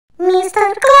Mr.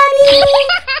 Clabik!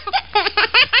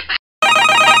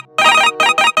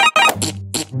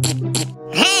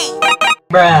 Hey!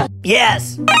 Bruh.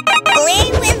 Yes! Play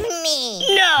with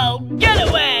me! No! Get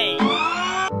away!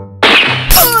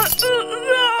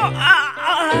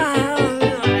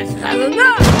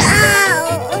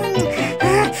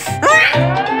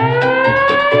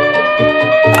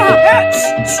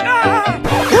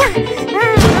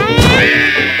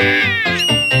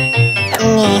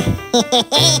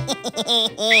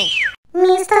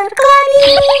 Mr.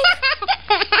 Clabik!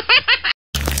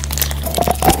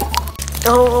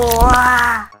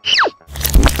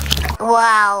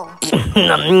 Wow!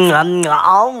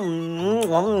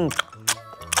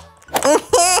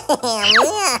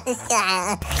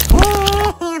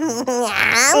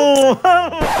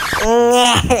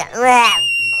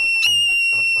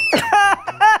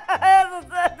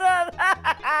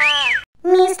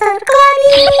 Mr.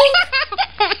 Clabik!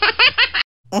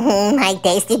 My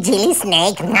tasty jelly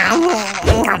snake. Give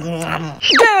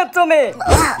it to me!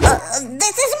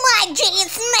 This is my jelly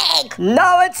snake.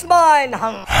 Now it's mine!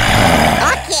 Okay.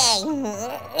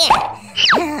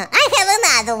 I have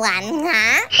another one,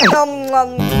 huh?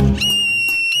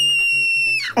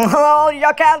 Oh,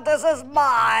 you can't, this is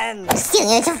mine!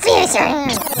 Serious fisher.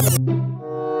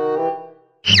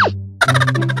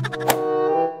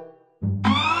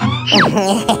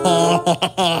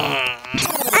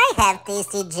 I have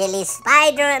tasty jelly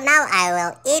spider. Now I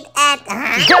will eat it.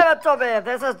 Give it to me!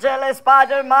 This is jelly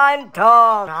spider mine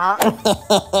tongue!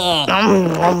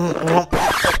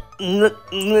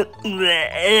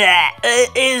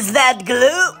 Is that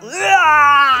glue?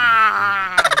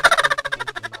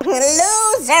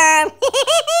 Loser.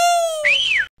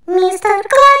 Mr.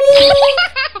 Clabik!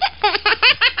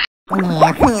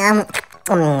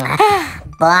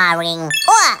 Boring.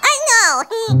 Oh, I know.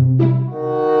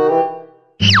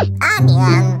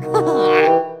 Onion.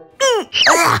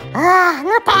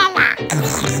 Nutella.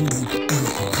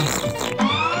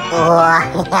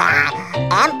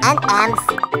 M&M's.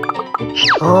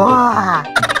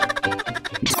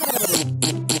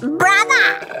 Brother,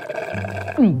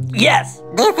 Yes!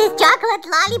 this is chocolate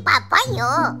lollipop for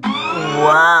you.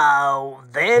 Wow,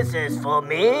 this is for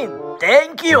me.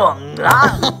 Thank you.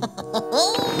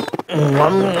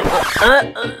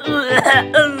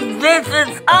 This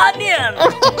is onion.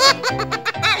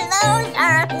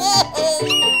 Loser.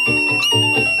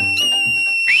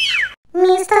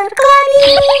 Mr.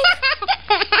 Clabik!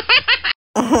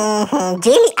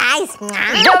 Jelly ice.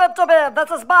 Give it to me. This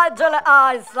is my jelly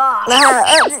eyes.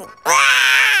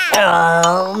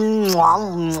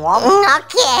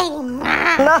 Okay.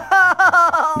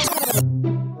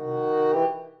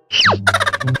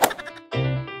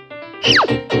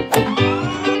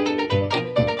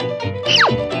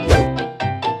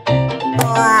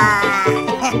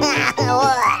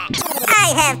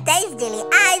 I have taste jelly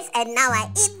eyes and now I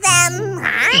eat them.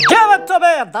 Give it to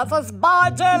me. This is my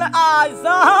jelly eyes.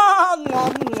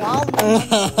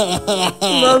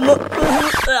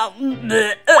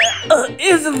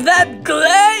 Isn't that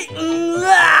clay?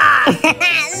 Loser.